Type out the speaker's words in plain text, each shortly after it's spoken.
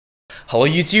Hello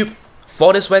YouTube!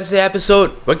 For this Wednesday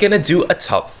episode, we're gonna do a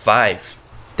top 5.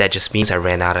 That just means I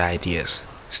ran out of ideas.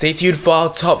 Stay tuned for our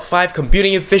top 5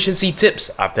 computing efficiency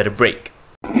tips after the break.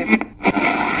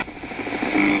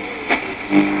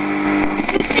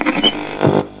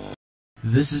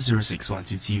 This is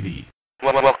 0612 TV.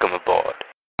 Welcome aboard.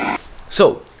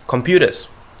 So, computers.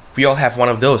 We all have one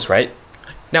of those, right?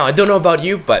 Now, I don't know about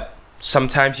you, but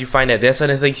sometimes you find that there's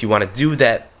certain things you want to do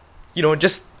that,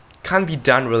 just can't be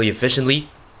done really efficiently.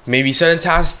 Maybe certain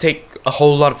tasks take a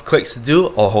whole lot of clicks to do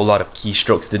or a whole lot of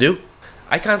keystrokes to do.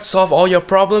 I can't solve all your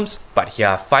problems, but here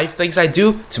are 5 things I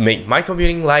do to make my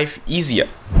computing life easier.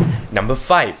 Number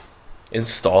 5.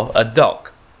 Install a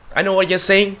dock. I know what you're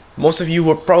saying, most of you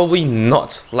would probably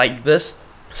not like this.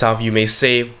 Some of you may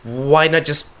say, why not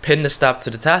just pin the stuff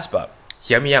to the taskbar?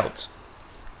 Hear me out.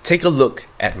 Take a look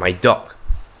at my dock.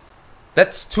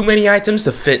 That's too many items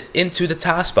to fit into the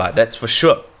taskbar, that's for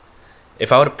sure.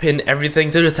 If I were to pin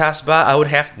everything to the taskbar, I would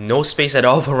have no space at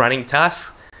all for running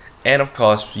tasks, and of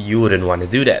course, you wouldn't want to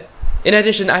do that. In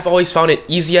addition, I've always found it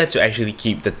easier to actually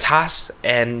keep the tasks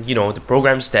and the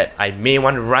programs that I may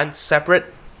want to run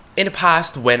separate. In the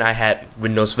past, when I had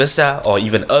Windows Vista, or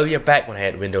even earlier back when I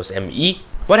had Windows ME,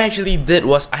 what I actually did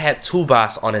was I had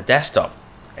toolbars on a desktop,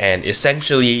 and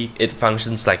essentially it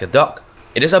functions like a dock.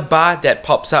 It is a bar that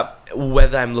pops up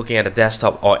whether I'm looking at a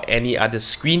desktop or any other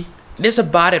screen. It is a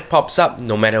bar that pops up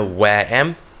no matter where I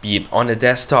am, be it on the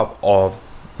desktop or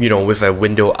with a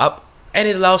window up, and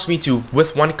it allows me to,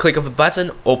 with one click of a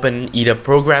button, open either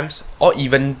programs or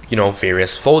even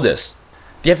various folders.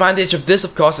 The advantage of this,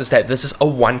 of course, is that this is a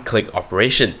one-click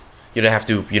operation. You don't have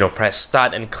to press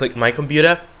start and click my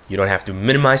computer. You don't have to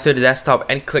minimize to the desktop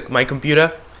and click my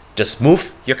computer. Just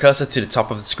move your cursor to the top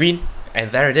of the screen,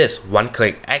 and there it is,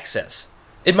 one-click access.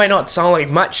 It might not sound like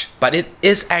much, but it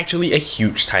is actually a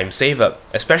huge time saver,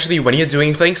 especially when you're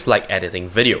doing things like editing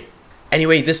video.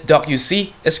 Anyway, this dock you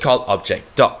see is called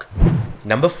Object Dock.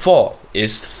 Number 4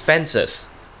 is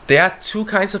fences. There are 2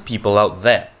 kinds of people out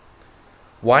there.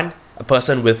 One, a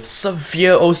person with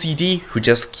severe OCD who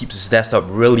just keeps his desktop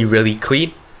really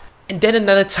clean. And then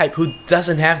another type who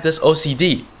doesn't have this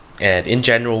OCD, and in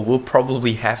general will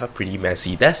probably have a pretty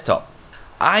messy desktop.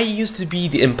 I used to be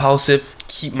the impulsive,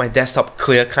 keep my desktop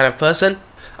clear kind of person,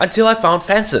 until I found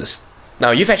fences.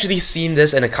 Now, you've actually seen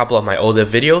this in a couple of my older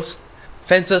videos.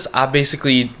 Fences are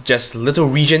basically just little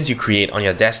regions you create on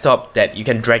your desktop that you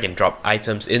can drag and drop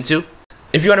items into.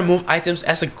 If you want to move items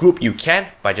as a group, you can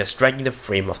by just dragging the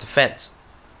frame of the fence.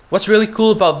 What's really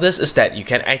cool about this is that you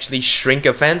can actually shrink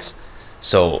a fence.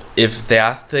 So if there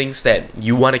are things that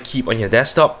you want to keep on your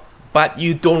desktop, but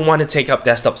you don't want to take up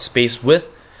desktop space with,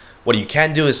 what you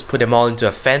can do is put them all into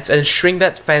a fence and shrink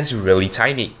that fence really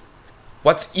tiny.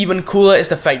 What's even cooler is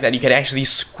the fact that you can actually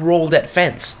scroll that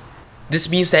fence. This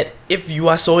means that if you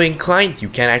are so inclined, you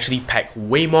can actually pack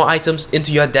way more items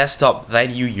into your desktop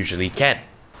than you usually can.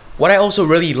 What I also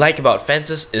really like about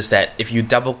fences is that if you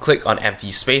double click on empty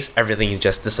space, everything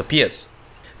just disappears.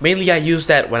 Mainly I use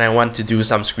that when I want to do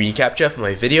some screen capture for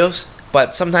my videos,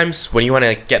 but sometimes when you want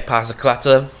to get past the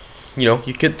clutter,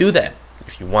 you could do that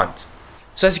if you want.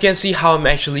 So as you can see, how I'm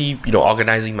actually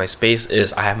organizing my space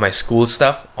is I have my school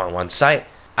stuff on one side,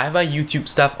 I have my YouTube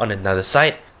stuff on another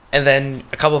side, and then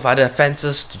a couple of other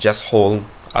fences to just hold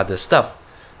other stuff.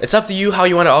 It's up to you how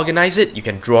you want to organize it. You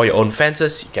can draw your own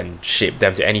fences, you can shape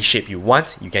them to any shape you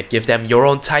want, you can give them your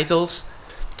own titles.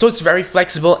 So it's very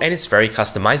flexible and it's very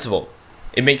customizable.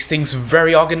 It makes things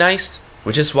very organized,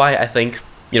 which is why I think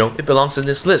it belongs in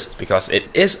this list, because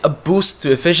it is a boost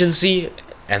to efficiency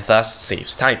and thus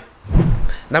saves time.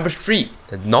 Number 3,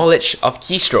 the knowledge of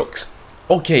keystrokes.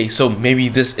 Okay, so maybe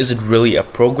this isn't really a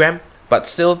program, but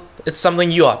still, it's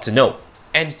something you ought to know.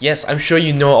 And yes, I'm sure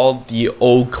you know all the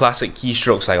old classic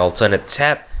keystrokes like alternate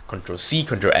tab, Ctrl+C,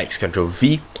 Ctrl+X,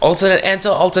 Ctrl+V, alternate enter,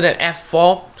 alternate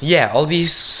F4. Yeah, all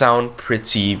these sound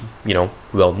pretty,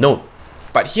 well known.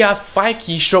 But here are 5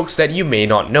 keystrokes that you may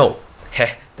not know.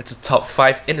 Heh, that's a top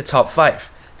 5 in the top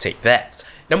 5. Take that.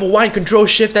 Number 1,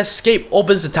 Ctrl+Shift+Escape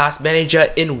opens the task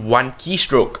manager in one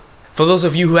keystroke. For those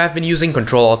of you who have been using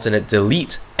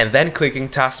Ctrl+Alt+Delete and then clicking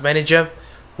task manager,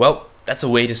 well, that's a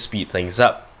way to speed things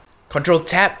up.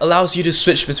 Ctrl+Tab allows you to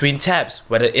switch between tabs,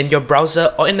 whether in your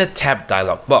browser or in the tab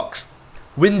dialog box.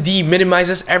 Win-D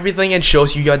minimizes everything and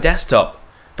shows you your desktop.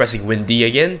 Pressing Win-D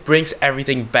again brings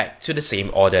everything back to the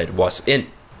same order it was in.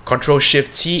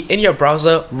 Ctrl+Shift+T in your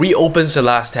browser reopens the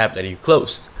last tab that you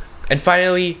closed. And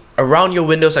finally, around your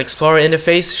Windows Explorer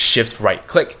interface, Shift right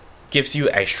click gives you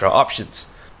extra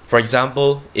options. For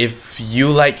example, if you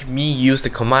like me use the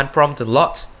command prompt a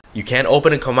lot, you can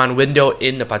open a command window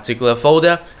in a particular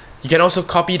folder, You can also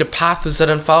copy the path to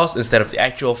certain files instead of the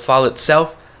actual file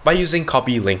itself by using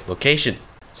copy link location.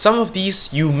 Some of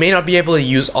these you may not be able to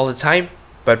use all the time,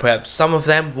 but perhaps some of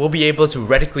them will be able to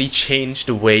radically change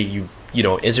the way you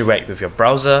interact with your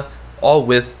browser or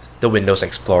with the Windows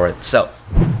Explorer itself.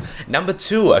 Number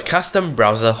 2, a custom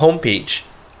browser homepage.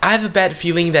 I have a bad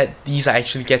feeling that these are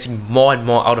actually getting more and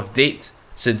more out of date,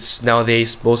 since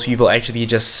nowadays most people actually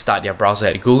just start their browser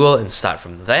at Google and start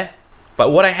from there.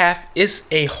 But what I have is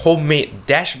a homemade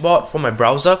dashboard for my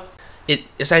browser. It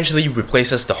essentially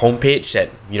replaces the homepage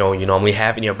that you normally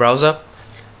have in your browser.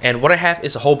 And what I have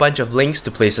is a whole bunch of links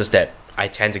to places that I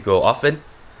tend to go often.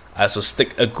 I also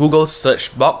stick a Google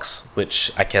search box,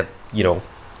 which I can,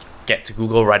 get to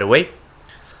Google right away.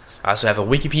 I also have a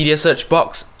Wikipedia search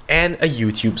box and a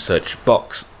YouTube search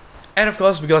box. And of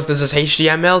course, because this is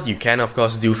HTML, you can of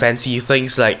course do fancy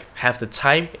things like have the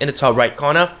time in the top right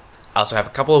corner. I also have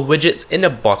a couple of widgets in the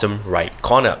bottom right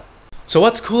corner. So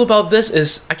what's cool about this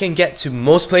is I can get to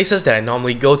most places that I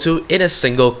normally go to in a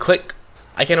single click.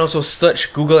 I can also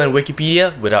search Google and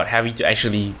Wikipedia without having to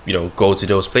actually, go to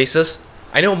those places.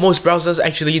 I know most browsers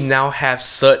actually now have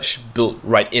search built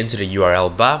right into the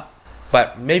URL bar,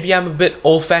 but maybe I'm a bit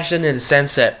old-fashioned in the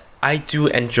sense that I do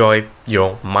enjoy,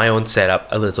 my own setup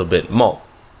a little bit more.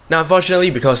 Now,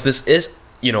 unfortunately, because this is,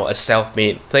 a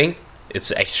self-made thing,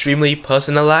 it's extremely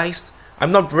personalized,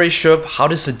 I'm not very sure how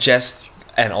to suggest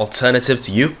an alternative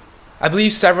to you. I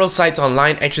believe several sites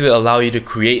online actually allow you to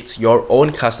create your own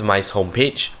customized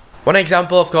homepage. One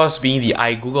example, of course, being the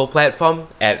iGoogle platform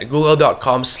at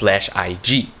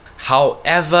google.com/ig.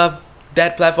 However,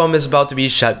 that platform is about to be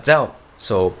shut down,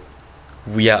 so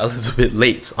we are a little bit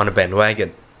late on the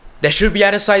bandwagon. There should be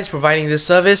other sites providing this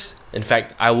service. In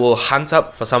fact, I will hunt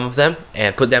up for some of them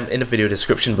and put them in the video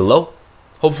description below.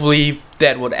 Hopefully,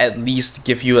 that would at least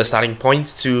give you a starting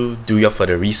point to do your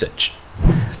further research.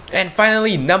 And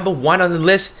finally, number 1 on the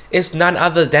list is none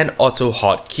other than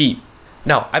AutoHotkey.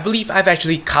 Now, I believe I've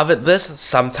actually covered this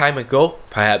some time ago,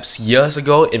 perhaps years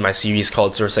ago, in my series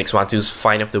called 0612's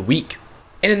Find of the Week.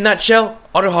 In a nutshell,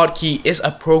 AutoHotkey is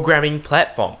a programming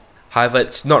platform. However,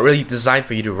 it's not really designed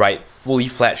for you to write fully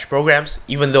fledged programs,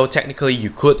 even though technically you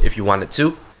could if you wanted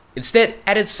to. Instead,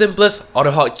 at its simplest,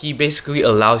 AutoHotkey basically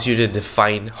allows you to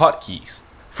define hotkeys.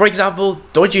 For example,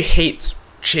 don't you hate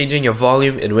changing your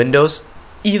volume in Windows?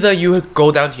 Either you go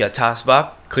down to your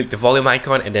taskbar, click the volume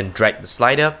icon and then drag the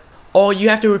slider, or you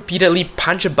have to repeatedly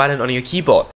punch a button on your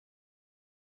keyboard.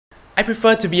 I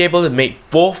prefer to be able to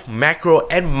make both macro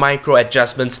and micro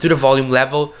adjustments to the volume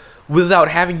level without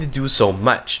having to do so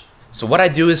much. So what I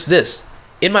do is this.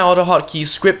 In my AutoHotkey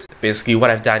script, basically what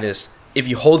I've done is, if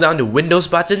you hold down the Windows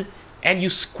button and you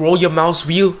scroll your mouse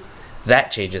wheel,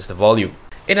 that changes the volume.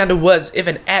 In other words, if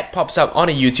an ad pops up on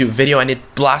a YouTube video and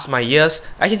it blasts my ears,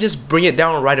 I can just bring it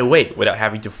down right away without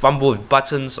having to fumble with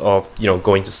buttons or,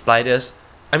 going to sliders.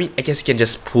 I mean, I guess you can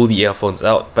just pull the earphones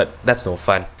out, but that's no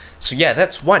fun. So yeah,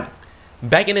 that's one.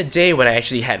 Back in the day when I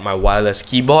actually had my wireless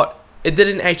keyboard, it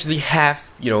didn't actually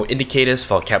have, indicators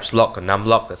for caps lock or num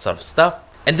lock, that sort of stuff.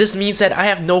 And this means that I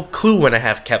have no clue when I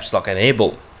have caps lock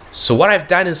enabled. So what I've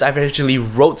done is I've actually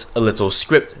wrote a little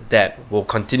script that will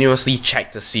continuously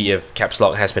check to see if caps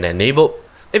lock has been enabled.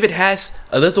 If it has,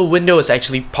 a little window is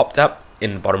actually popped up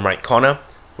in the bottom right corner,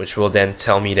 which will then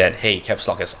tell me that, hey, caps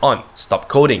lock is on, stop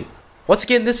coding. Once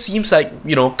again, this seems like,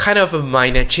 kind of a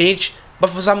minor change, but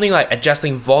for something like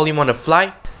adjusting volume on the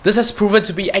fly, this has proven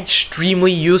to be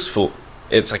extremely useful.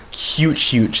 It's a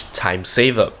huge time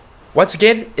saver. Once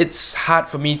again, it's hard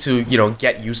for me to,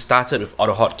 get you started with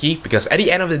AutoHotkey because at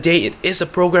the end of the day, it is a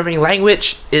programming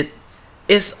language. It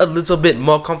is a little bit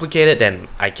more complicated than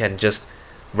I can just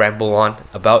ramble on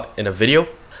about in a video.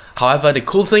 However, the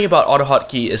cool thing about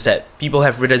AutoHotkey is that people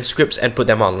have written scripts and put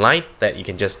them online that you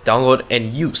can just download and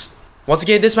use. Once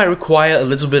again, this might require a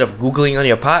little bit of googling on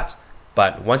your part,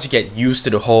 but once you get used to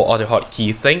the whole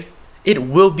AutoHotkey thing, it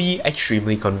will be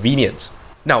extremely convenient.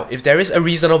 Now, if there is a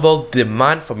reasonable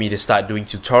demand for me to start doing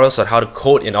tutorials on how to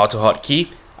code in AutoHotkey,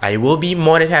 I will be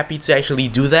more than happy to actually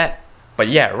do that. But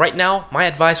yeah, right now, my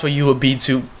advice for you would be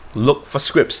to look for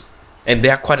scripts, and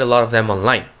there are quite a lot of them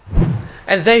online.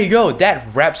 And there you go, that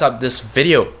wraps up this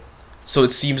video. So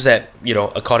it seems that,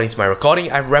 according to my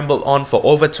recording, I've rambled on for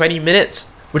over 20 minutes,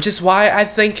 which is why I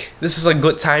think this is a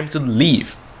good time to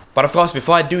leave. But of course,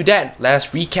 before I do that, let us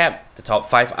recap the top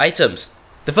 5 items.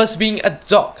 The first being a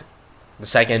dock, the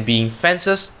second being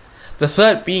fences, the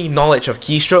third being knowledge of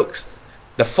keystrokes,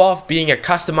 the fourth being a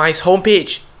customized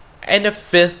homepage, and the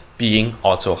fifth being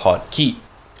AutoHotkey.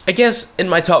 I guess in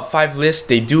my top 5 list,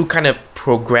 they do kind of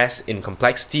progress in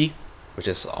complexity, which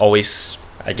is always,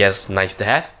 I guess, nice to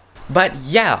have. But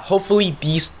yeah, hopefully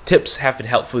these tips have been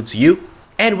helpful to you.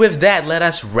 And with that, let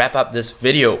us wrap up this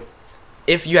video.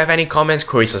 If you have any comments,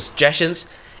 queries, or suggestions,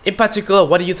 in particular,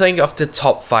 what do you think of the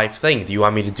top 5 thing? Do you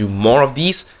want me to do more of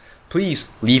these?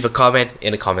 Please leave a comment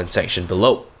in the comment section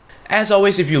below. As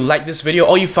always, if you like this video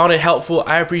or you found it helpful,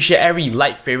 I appreciate every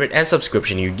like, favorite, and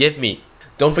subscription you give me.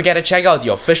 Don't forget to check out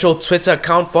the official Twitter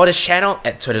account for this channel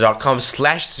at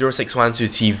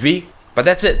twitter.com/0612TV. But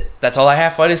that's it. That's all I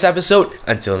have for this episode.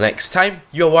 Until next time,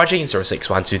 you are watching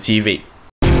 0612TV.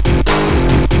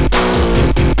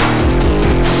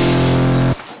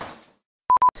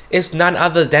 Is none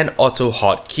other than Auto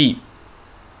Hotkey.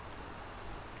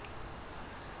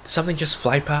 Did something just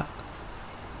fly past?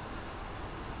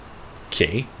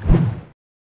 Okay.